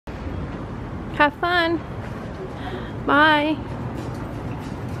Have fun. Bye.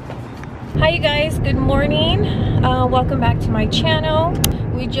 Hi you guys, good morning. Welcome back to my channel.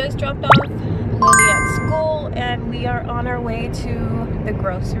 We just dropped off Lily at school and we are on our way to the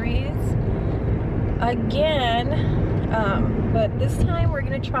groceries again. But this time we're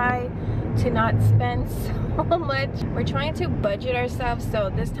gonna try to not spend so much. We're trying to budget ourselves,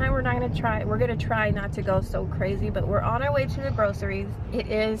 so this time we're gonna try not to go so crazy, but we're on our way to the groceries. It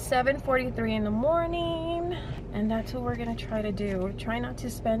is 7:43 in the morning and that's what we're gonna try to do. We're trying not to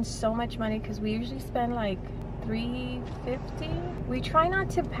spend so much money because we usually spend like $350. We try not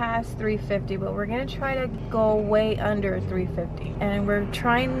to pass $350, but we're gonna try to go way under $350. And we're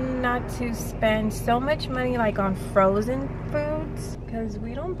trying not to spend so much money like on frozen foods because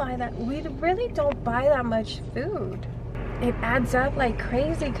we really don't buy that much food. It adds up like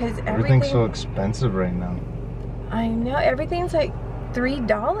crazy because everything's so expensive right now. I know, everything's like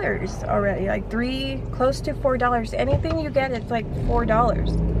 $3 already, like close to $4. Anything you get, it's like $4.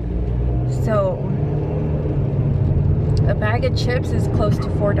 So a bag of chips is close to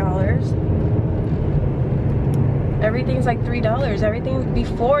 $4. Everything's like $3. Everything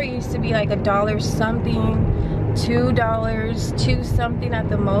before used to be like $1 something, $2, $2 something at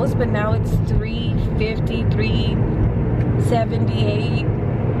the most, but now it's $3.50, $3.78,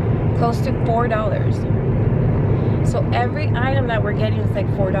 close to $4. So every item that we're getting is like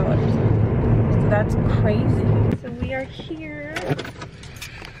 $4. So that's crazy. So we are here.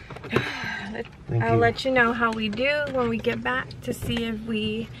 I'll let you know how we do when we get back to see if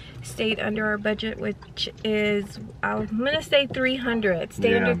we stayed under our budget, which is, I'm gonna say 300.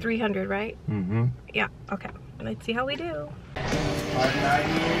 Stay under 300, right? Mm-hmm. Yeah, okay. Let's see how we do.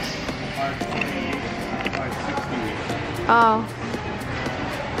 590, 520, 560. Oh.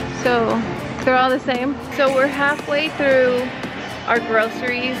 So, they're all the same? So we're halfway through our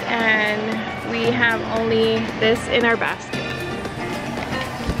groceries and we have only this in our basket.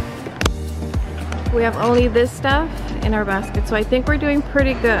 We have only this stuff in our basket, so I think we're doing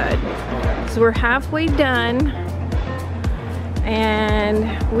pretty good. So we're halfway done and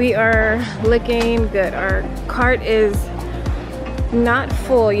we are looking good. Our cart is not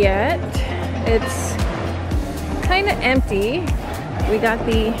full yet. It's kind of empty. We got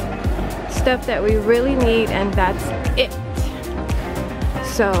the stuff that we really need and that's it.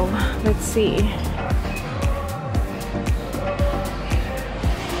 So let's see.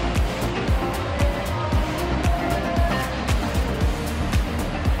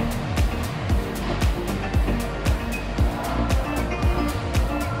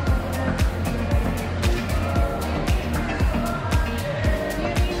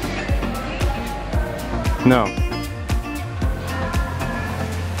 No.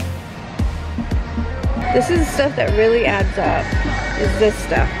 This is the stuff that really adds up, is this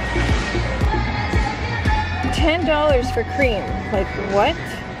stuff. $10 for cream, like what?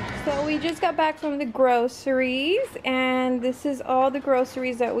 So we just got back from the groceries and this is all the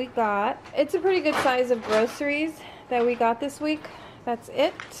groceries that we got. It's a pretty good size of groceries that we got this week. That's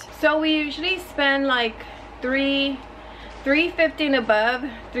it. So we usually spend like $350 and above,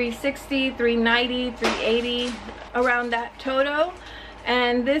 $360, $390, $380, around that total.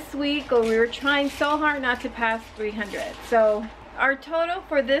 And this week, we were trying so hard not to pass $300. So our total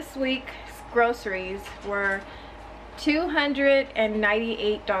for this week's groceries were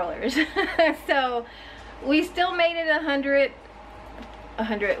 $298. So we still made it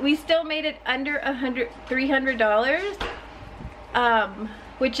we still made it under $300,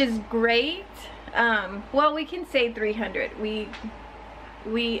 which is great. Well, we can say 300.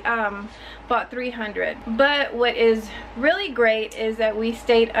 We bought 300, but what is really great is that we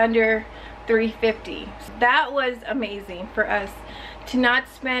stayed under 350. That was amazing for us to not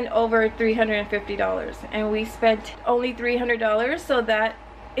spend over $350, and we spent only $300, so that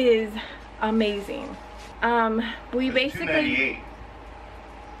is amazing. We basically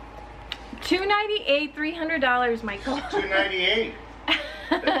 $298, $300, Michael. $298.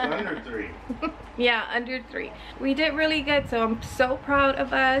 That's under 3. Yeah, under 3. We did really good, so I'm so proud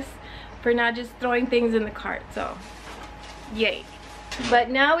of us for not just throwing things in the cart. So, yay. But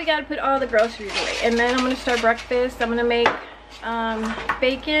now we gotta put all the groceries away, and then I'm gonna start breakfast. I'm gonna make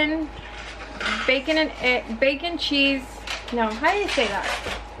bacon cheese. No, how do you say that?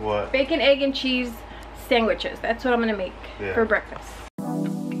 What? Bacon, egg, and cheese sandwiches. That's what I'm gonna make for breakfast.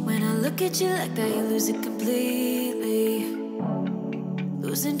 When I look at you like that, you lose it completely.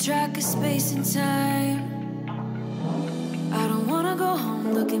 Losing track of space and time. I don't wanna go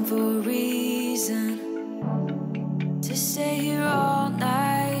home looking for a reason to stay here all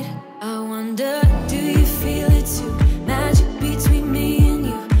night. I wonder, do you feel it too? Magic between me and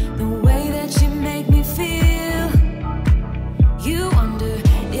you, the way that you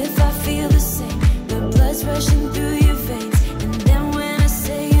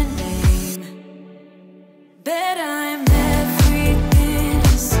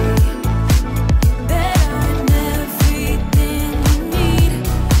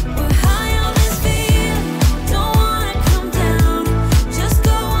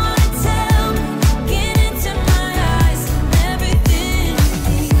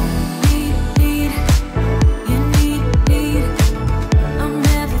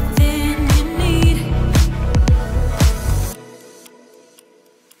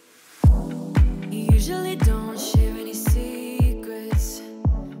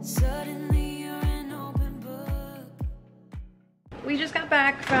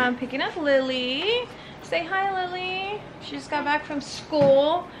back from picking up Lily. Say hi, Lily. She just got back from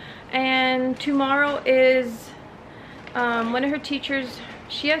school, and tomorrow is one of her teachers.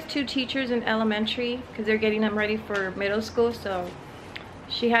 She has 2 teachers in elementary because they're getting them ready for middle school, so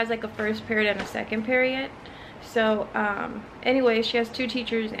she has like a first period and a second period. So anyway, she has 2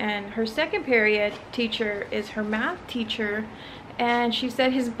 teachers, and her second period teacher is her math teacher, and she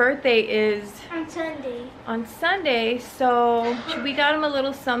said his birthday is on Sunday, so we got him a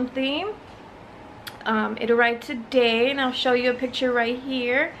little something. It arrived today, and I'll show you a picture right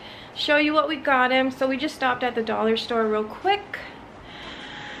here, show you what we got him. So we just stopped at the dollar store real quick,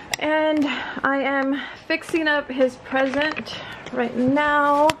 and I am fixing up his present right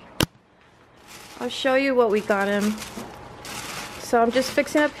now. I'll show you what we got him. So I'm just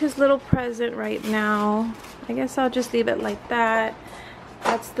fixing up his little present right now. I guess I'll just leave it like that.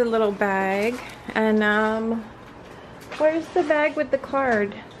 That's the little bag. And where's the bag with the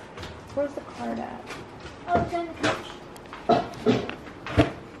card? Where's the card at? Oh, it's on the couch.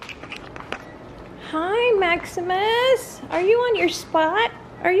 Hi, Maximus. Are you on your spot?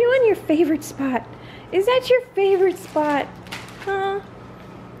 Are you on your favorite spot? Is that your favorite spot? Huh?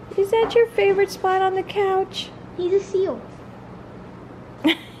 Is that your favorite spot on the couch? He's a seal.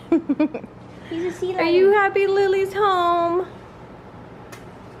 He's a sea lion. Are you happy Lily's home?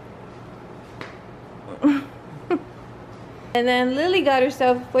 And then Lily got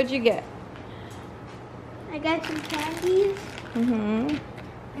herself, what'd you get? I got some candies.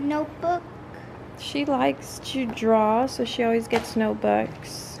 A notebook. She likes to draw, so she always gets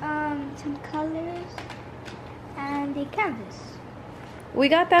notebooks. Some colors. And a canvas. We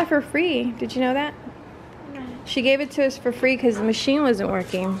got that for free. Did you know that? No. She gave it to us for free because the machine wasn't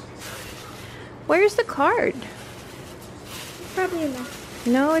working. Where's the card? Probably in there.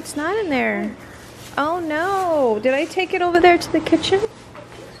 No, it's not in there. Oh no. Did I take it over there to the kitchen?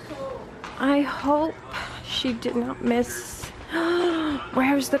 I hope she did not miss.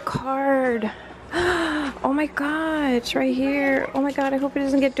 Where's the card? Oh my god, it's right here. Oh my god, I hope it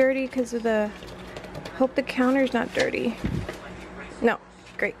doesn't get dirty because of the... Hope the counter's not dirty. No,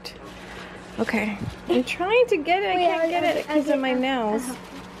 great. Okay, I'm trying to get it. I can't get it because of my nails.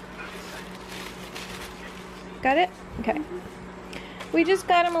 Got it? Okay. We just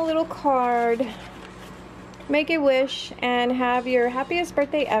got him a little card. Make a wish and have your happiest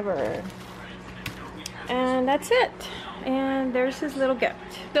birthday ever. And that's it. And there's his little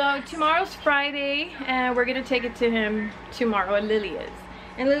gift. So tomorrow's Friday, and we're gonna take it to him tomorrow. And Lily is.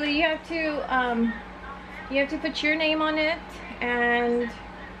 And Lily, you have to put your name on it and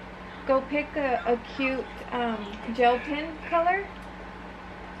go pick a cute gel pen color.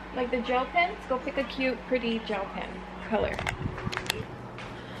 Like the gel pens. Go pick a cute, pretty gel pen color.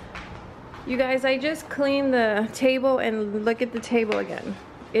 You guys, I just cleaned the table, and look at the table again.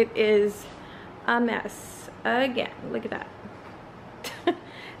 It is a mess again. Look at that.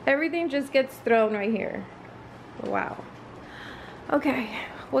 Everything just gets thrown right here. Wow. Okay,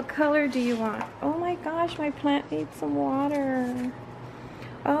 what color do you want? Oh my gosh, my plant needs some water.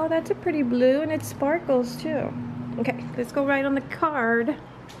 Oh, that's a pretty blue, and it sparkles too. Okay, let's go right on the card.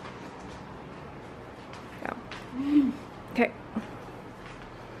 Go. Okay.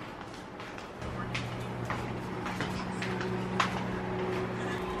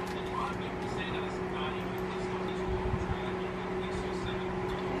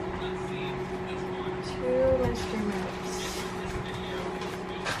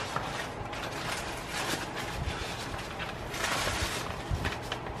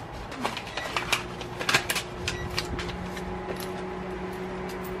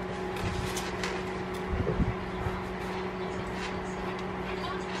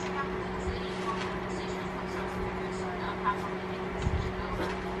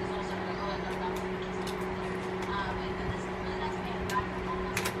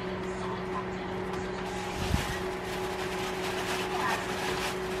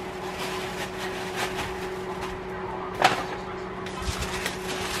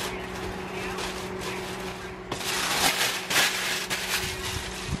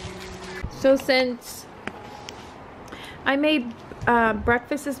 So since I made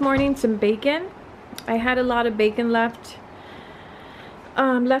breakfast this morning, some bacon. I had a lot of bacon left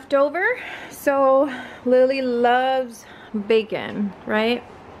over. So Lily loves bacon, right?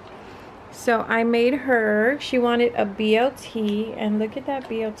 So I made her, she wanted a BLT, and look at that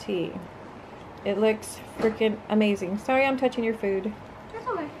BLT. It looks freaking amazing. Sorry I'm touching your food. That's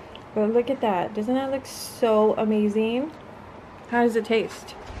okay. But look at that. Doesn't that look so amazing? How does it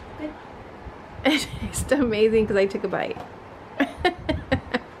taste? Good. It tastes amazing because I took a bite.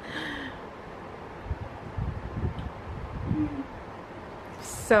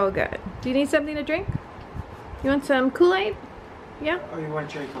 so good. Do you need something to drink? You want some Kool-Aid? Yeah? Oh, you want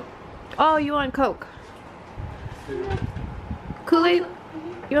cherry Coke? Oh, you want Coke? Kool-Aid?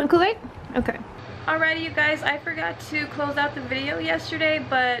 You want Kool-Aid? Okay. Alrighty, you guys, I forgot to close out the video yesterday,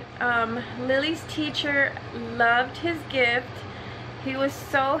 but Lily's teacher loved his gift. He was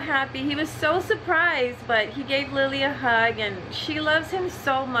so happy. He was so surprised, but he gave Lily a hug, and she loves him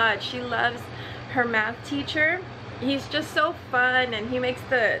so much. She loves her math teacher. He's just so fun, and he makes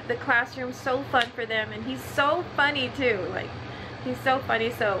the classroom so fun for them, and he's so funny too. Like, he's so funny.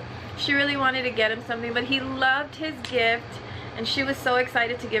 So she really wanted to get him something, but he loved his gift, and she was so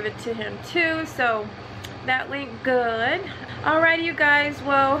excited to give it to him too. So that went good. Alrighty, you guys,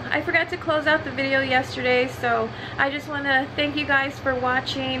 well, I forgot to close out the video yesterday, so I just want to thank you guys for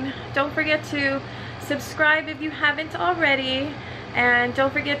watching. Don't forget to subscribe if you haven't already, and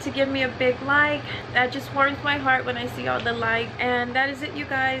don't forget to give me a big like. That just warms my heart when I see all the likes. And that is it, you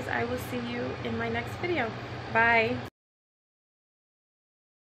guys. I will see you in my next video. Bye.